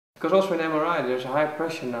Because also in MRI there's a high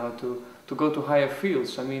pressure now to go to higher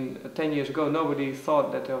fields. I mean, 10 years ago nobody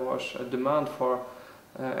thought that there was a demand for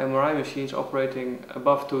MRI machines operating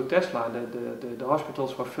above 2 Tesla. The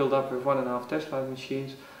hospitals were filled up with 1.5 Tesla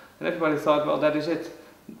machines, and everybody thought, well, that is it.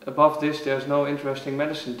 Above this there's no interesting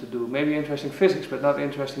medicine to do. Maybe interesting physics, but not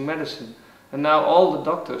interesting medicine. And now all the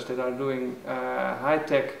doctors that are doing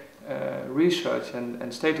high-tech research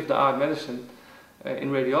and state-of-the-art medicine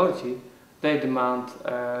in radiology, they demand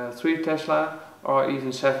 3 Tesla or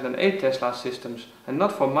even 7 and 8 Tesla systems, and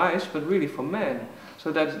not for mice but really for men.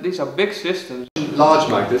 So that these are big systems. Large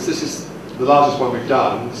magnets, this is the largest one we've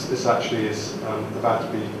done. This actually is about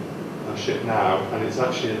to be shipped now, and it's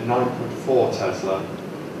actually a 9.4 Tesla,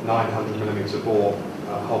 900mm bore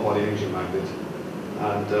whole body imaging magnet.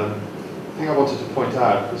 And the thing I wanted to point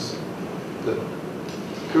out was that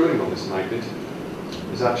cooling on this magnet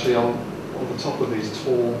is actually on the top of these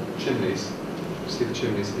tall chimneys. You see the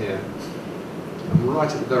chimneys here. And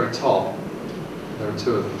right at the very top, there are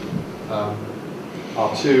 2 of them,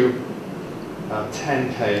 are 2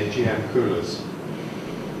 10K GM coolers.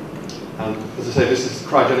 And as I say, this is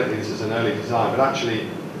cryogenically, this is an early design, but actually,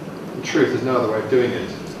 in truth, there's no other way of doing it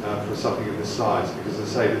for something of this size, because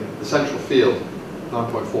as I say, the central field,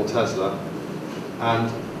 9.4 Tesla, and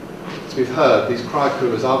as we've heard, these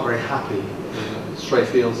cryocoolers aren't very happy in stray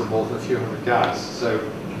fields of more than a few hundred gas. So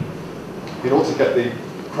in order to get the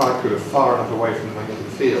cryocooler far enough away from the magnetic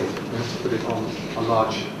field, we have to put it on a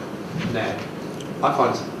large neck. I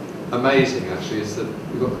find it amazing, actually, is that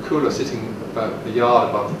we've got the cooler sitting about a yard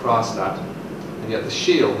above the cryostat, and yet the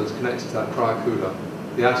shield that's connected to that cryocooler,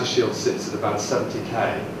 the outer shield sits at about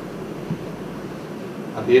 70K,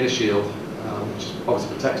 and the inner shield, which is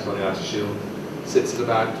obviously protected by the outer shield, sits at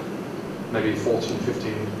about maybe 14,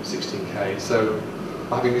 15, 16K. So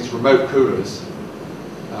by having these remote coolers,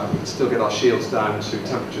 we can still get our shields down to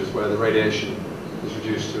temperatures where the radiation is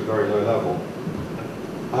reduced to a very low level.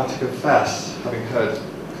 I have to confess, having heard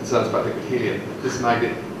concerns about liquid helium, this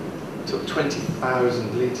magnet took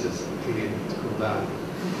 20,000 litres of helium to cool down.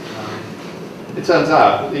 It turns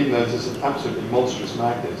out that even though this is an absolutely monstrous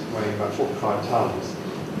magnet weighing about 45 tonnes,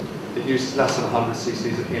 it uses less than 100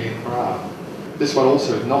 cc's of helium per hour. This one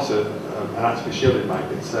also is not an actively shielded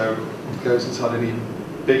magnet, so it goes inside an even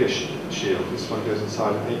bigger shield. This one goes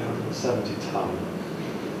inside an 870 tonne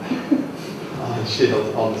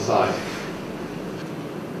shield on the side.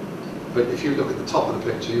 But if you look at the top of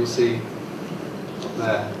the picture, you'll see up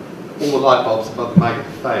there, all the light bulbs above the magnet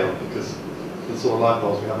fail because the sort of light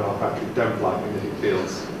bulbs we have in our factory don't like magnetic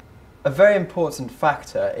fields. A very important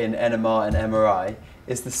factor in NMR and MRI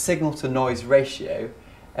is the signal-to-noise ratio,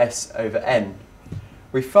 S/N.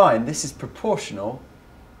 We find this is proportional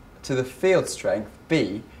to the field strength,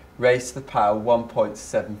 B, raised to the power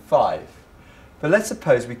 1.75. But let's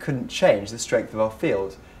suppose we couldn't change the strength of our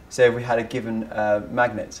field, say if we had a given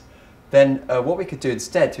magnet. Then what we could do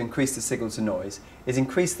instead to increase the signal-to-noise is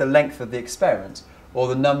increase the length of the experiment, or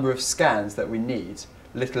the number of scans that we need,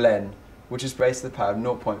 little n, which is raised to the power of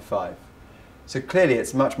 0.5. So clearly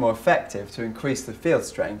it's much more effective to increase the field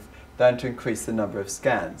strength than to increase the number of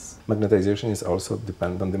scans. Magnetization is also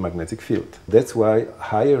dependent on the magnetic field. That's why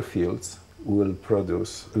higher fields will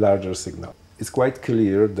produce larger signal. It's quite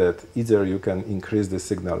clear that either you can increase the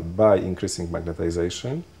signal by increasing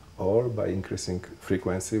magnetization or by increasing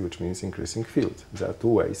frequency, which means increasing field. There are 2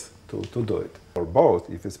 ways to do it, or both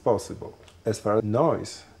if it's possible. As far as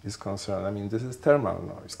noise is concerned, I mean, this is thermal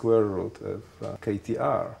noise, square root of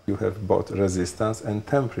KTR. You have both resistance and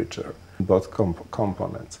temperature, both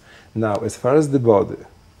components. Now, as far as the body,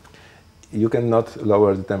 you cannot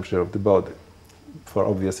lower the temperature of the body for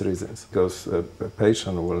obvious reasons, because a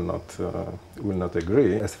patient will not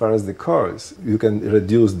agree. As far as the coils, you can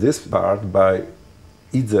reduce this part by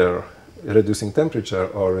either reducing temperature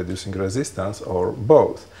or reducing resistance, or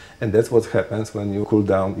both. And that's what happens when you cool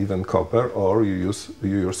down even copper or you use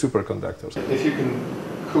superconductors. If you can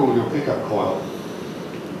cool your pickup coil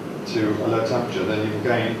to a low temperature, then you can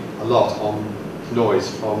gain a lot on noise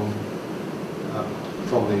from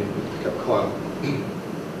the pickup coil.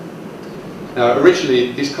 Now,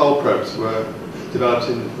 originally, these cold probes were developed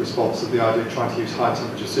in response to the idea of trying to use high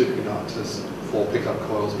temperature superconductors for pickup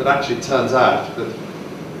coils, but actually it turns out that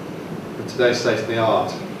in today's state of the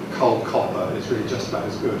art, cold copper is really just about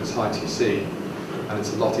as good as high TC, and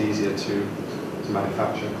it's a lot easier to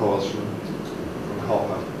manufacture coils from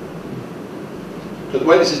copper. But the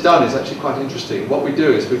way this is done is actually quite interesting. What we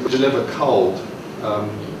do is we deliver cold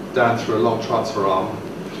down through a long transfer arm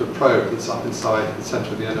to a probe that's up inside the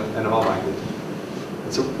centre of the NMR magnet.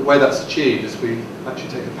 And so the way that's achieved is we actually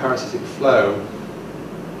take a parasitic flow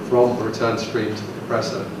from the return stream to the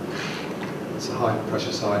compressor, it's a high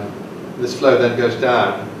pressure side. This flow then goes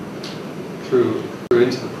down through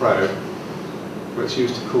into the probe, where it's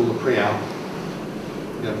used to cool the preamp,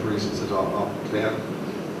 for reasons that are clear,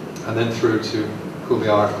 and then through to cool the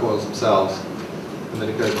RF coils themselves, and then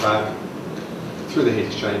it goes back through the heat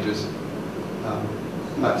exchangers,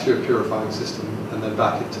 back through a purifying system, and then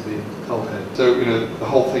back into the cold head. So the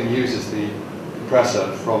whole thing uses the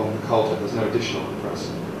compressor from the cold head. There's no additional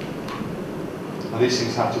compressor. Now these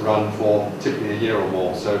things have to run for typically a year or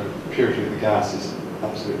more, so purity of the gas is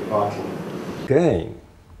absolutely vital. Gain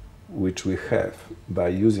which we have by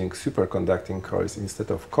using superconducting coils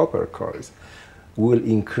instead of copper coils will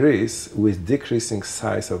increase with decreasing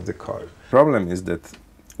size of the coil. Problem is that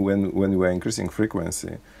when we are increasing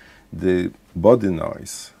frequency, the body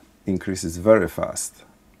noise increases very fast,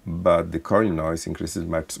 but the coil noise increases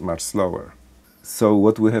much slower. So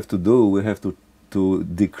what we have to do, we have to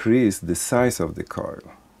decrease the size of the coil,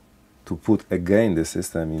 to put again the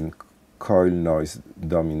system in coil noise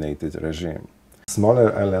dominated regime.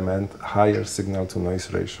 Smaller element, higher signal to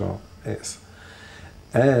noise ratio is.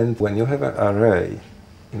 And when you have an array,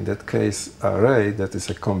 in that case array that is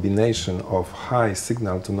a combination of high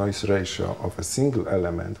signal to noise ratio of a single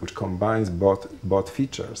element which combines both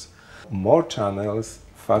features, more channels,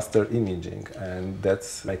 faster imaging, and that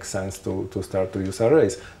makes sense to start to use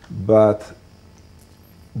arrays. But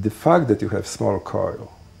the fact that you have small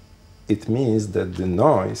coil, it means that the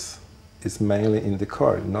noise is mainly in the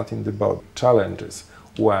coil, not in the body. Challenges.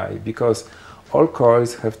 Why? Because all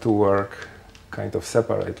coils have to work kind of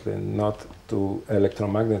separately, not to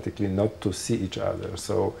electromagnetically, not to see each other.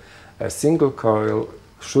 So a single coil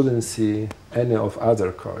shouldn't see any of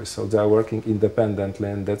other coils, so they are working independently,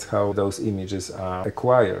 and that's how those images are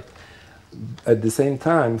acquired. At the same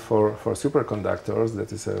time, for superconductors,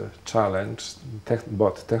 that is a challenge,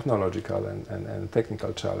 both technological and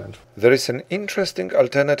technical challenge. There is an interesting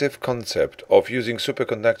alternative concept of using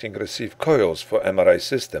superconducting receive coils for MRI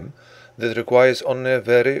system that requires only a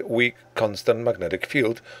very weak constant magnetic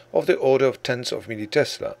field of the order of tens of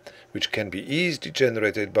millitesla, which can be easily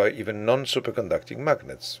generated by even non-superconducting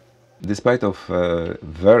magnets. Despite of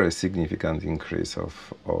very significant increase of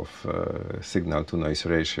signal to noise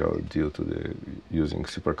ratio due to the using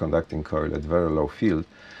superconducting coil at very low field,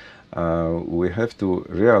 we have to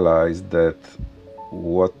realize that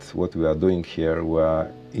what we are doing here, we are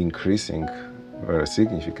increasing very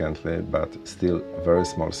significantly, but still very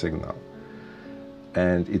small signal.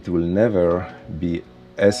 And it will never be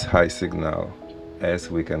as high signal as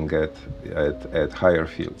we can get at higher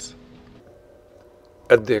fields.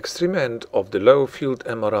 At the extreme end of the low-field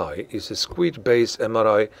MRI is a squid-based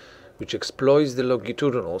MRI which exploits the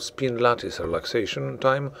longitudinal spin lattice relaxation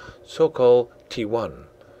time, so-called T1.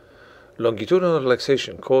 Longitudinal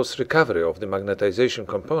relaxation causes recovery of the magnetization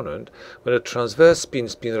component, when a transverse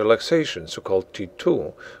spin-spin relaxation, so-called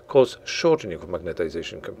T2, causes shortening of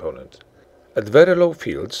magnetization component. At very low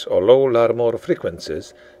fields or low Larmor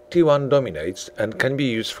frequencies, T1 dominates and can be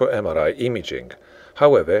used for MRI imaging.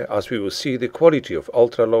 However, as we will see, the quality of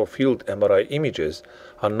ultra-low field MRI images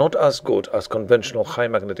are not as good as conventional high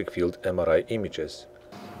magnetic field MRI images.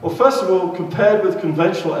 Well, first of all, compared with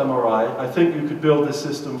conventional MRI, I think you could build this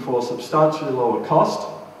system for a substantially lower cost.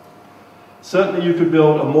 Certainly you could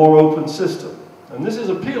build a more open system. And this is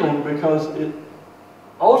appealing because it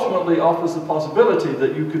ultimately offers the possibility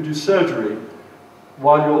that you could do surgery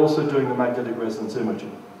while you're also doing the magnetic resonance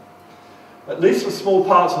imaging. At least for small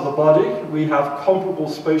parts of the body, we have comparable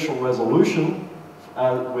spatial resolution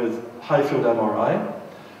with high-field MRI.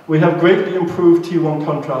 We have greatly improved T1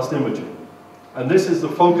 contrast imaging. And this is the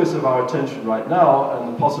focus of our attention right now,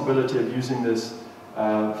 and the possibility of using this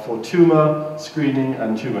for tumor screening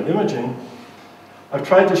and tumor imaging. I've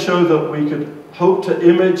tried to show that we could hope to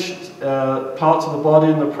image parts of the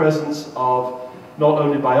body in the presence of not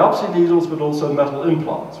only biopsy needles, but also metal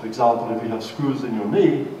implants. For example, if you have screws in your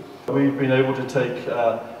knee, we've been able to take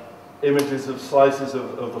images of slices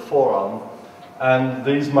of the forearm, and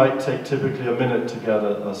these might take typically a minute to get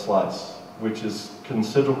a slice, which is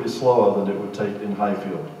considerably slower than it would take in high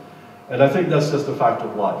field. And I think that's just a fact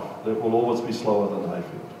of life. It will always be slower than high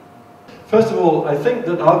field. First of all, I think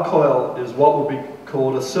that our coil is what would be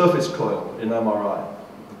called a surface coil in MRI.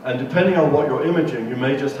 And depending on what you're imaging, you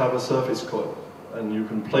may just have a surface coil, and you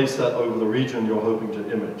can place that over the region you're hoping to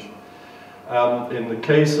image. In the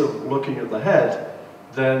case of looking at the head,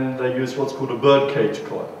 then they use what's called a birdcage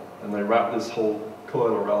coil, and they wrap this whole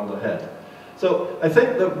coil around the head. So I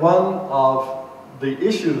think that one of the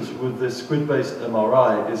issues with this squid-based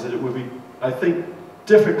MRI is that it would be, I think,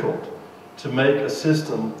 difficult to make a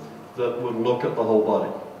system that would look at the whole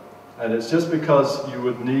body. And it's just because you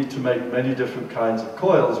would need to make many different kinds of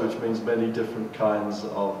coils, which means many different kinds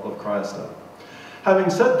of cryostat. Having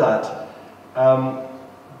said that,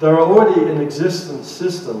 there are already in existence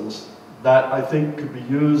systems that I think could be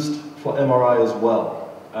used for MRI as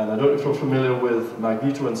well. And I don't know if you're familiar with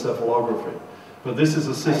magnetoencephalography, but this is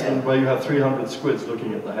a system where you have 300 squids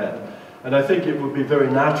looking at the head. And I think it would be very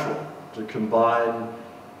natural to combine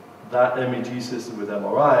that MEG system with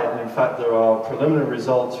MRI, and in fact there are preliminary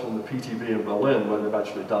results from the PTB in Berlin where they've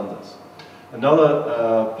actually done this.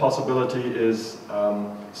 Another possibility is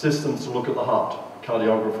systems to look at the heart,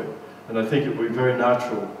 cardiography, and I think it would be very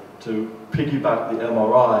natural to piggyback the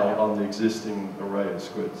MRI on the existing array of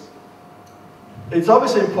squids. It's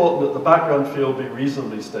obviously important that the background field be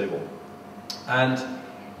reasonably stable, and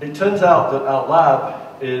it turns out that our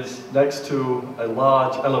lab is next to a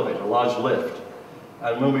large elevator, a large lift.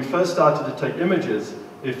 And when we first started to take images,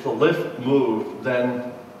 if the lift moved,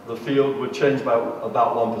 then the field would change by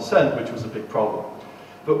about 1%, which was a big problem.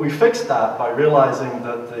 But we fixed that by realizing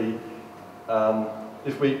that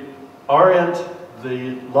if we orient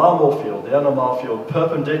the Larmor field, the NMR field,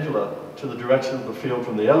 perpendicular to the direction of the field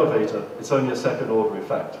from the elevator, it's only a second-order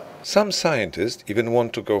effect. Some scientists even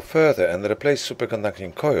want to go further and replace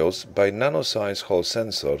superconducting coils by nano-size Hall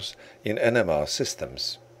sensors in NMR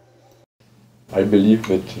systems. I believe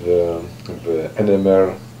that the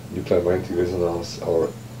NMR, nuclear magnetic resonance, or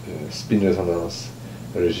spin resonance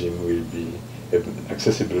regime will be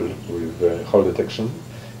accessible with Hall detection,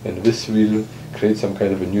 and this will create some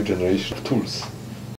kind of a new generation of tools